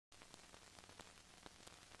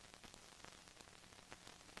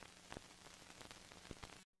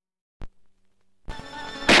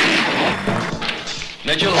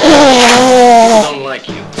Mitchell, people don't like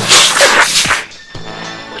you.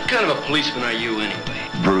 What kind of a policeman are you anyway?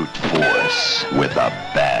 Brute force with a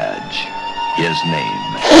badge. His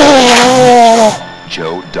name,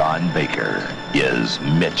 Joe Don Baker, is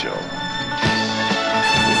Mitchell.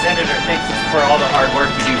 The senator thanks us for all the hard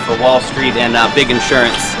work you do for Wall Street and big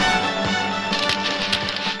insurance.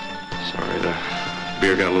 Sorry, the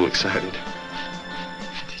beer got a little excited.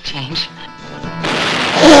 Change.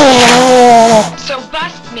 So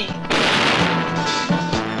bust me.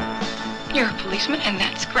 You're a policeman, and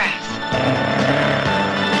that's grass.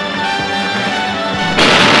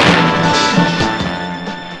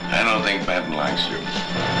 I don't think Benton likes you.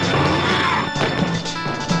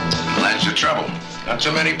 Well, that's the trouble. Not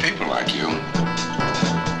so many people like you.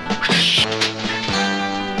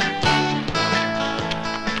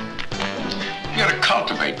 You gotta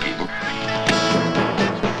cultivate people.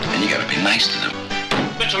 And you gotta be nice to them.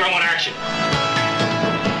 Mitchell, I want action.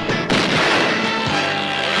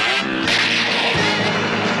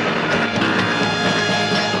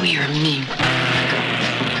 Oh, you're mean.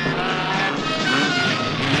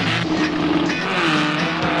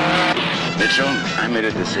 Mitchell, I made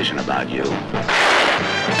a decision about you.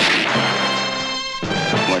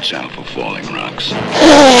 Watch out for falling rocks. Out!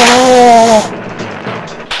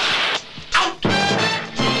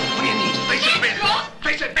 On your knees. Face it, Ben.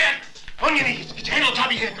 Face it, Ben. On your knees. Get your hand on top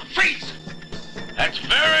of your head. Freeze. That's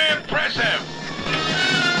very impressive.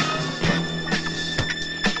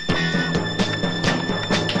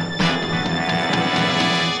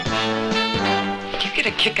 Do you get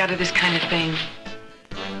a kick out of this kind of thing?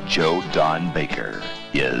 Joe Don Baker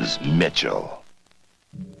is Mitchell.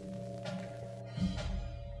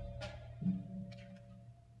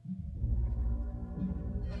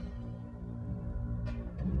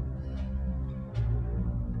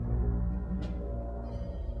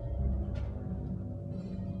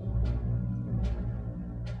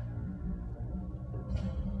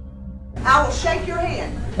 I will shake your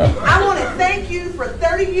hand. I want to thank you for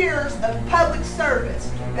 30 years of public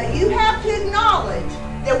service. But you have to acknowledge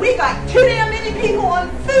that we got too damn many people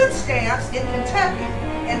on food stamps in Kentucky.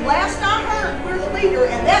 And last I heard, we're the leader,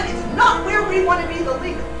 and that is not where we want to be the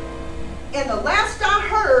leader. And the last I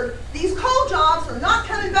heard, these coal jobs are not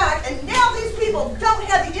coming back, and now these people don't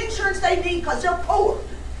have the insurance they need because they're poor.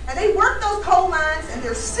 And they work those coal mines, and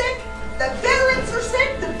they're sick. The veterans are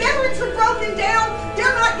sick. The veterans are broken down.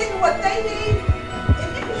 They're not getting what they need.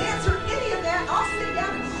 If you can answer any of that, I'll sit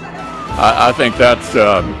down and shut up. I think that's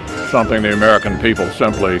something the American people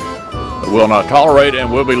simply will not tolerate,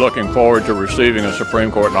 and we'll be looking forward to receiving a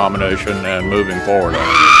Supreme Court nomination and moving forward on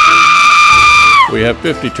it. We have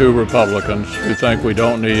 52 Republicans who think we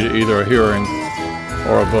don't need either a hearing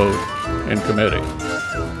or a vote in committee.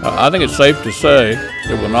 I think it's safe to say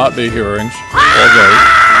there will not be hearings or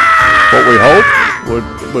votes. What we hope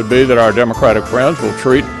would be that our Democratic friends will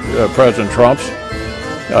treat President Trump's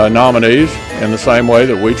nominees in the same way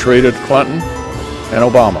that we treated Clinton and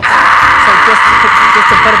Obama. So just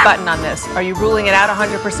to put a button on this, are you ruling it out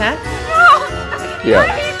 100%? Yeah.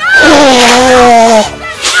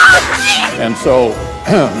 And so,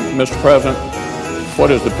 Mr. President,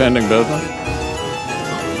 what is the pending business?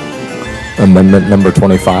 Amendment number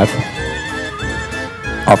 25,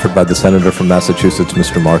 offered by the Senator from Massachusetts,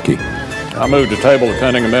 Mr. Markey. I move to table the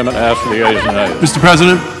pending amendment and ask for the ayes and nays. Mr.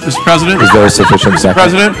 President, Mr. President. Is there a sufficient second?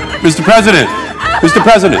 President, Mr. President, Mr.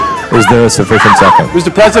 President. Is there a sufficient second?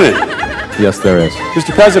 Mr. President. Yes, there is.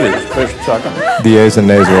 Mr. President. Sufficient second. The ayes and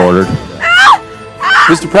nays are ordered.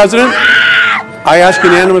 Mr. President, I ask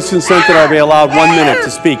unanimous consent that I be allowed 1 minute to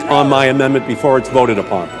speak on my amendment before it's voted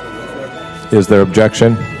upon. Is there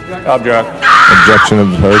objection? Object.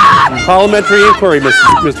 Objection heard. Parliamentary inquiry,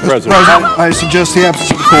 Mr. President. I suggest the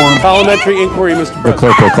absence of quorum. Parliamentary inquiry, Mr. President. The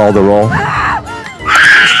clerk will call the roll.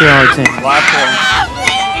 Mr. Alexander. Last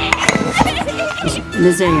one.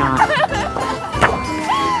 Ms. Ayotte.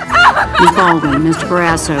 Ms. Baldwin, Mr.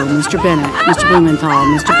 Barrasso, Mr. Bennett, Mr. Blumenthal,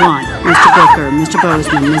 Mr. Blunt, Mr. Booker, Mr.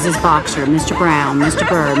 Bozeman, Mrs. Boxer, Mr. Brown, Mr.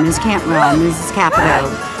 Burr, Ms. Cantwell, Mrs. Capito,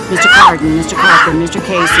 Mr. Cardin, Mr. Carper, Mr.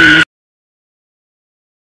 Casey,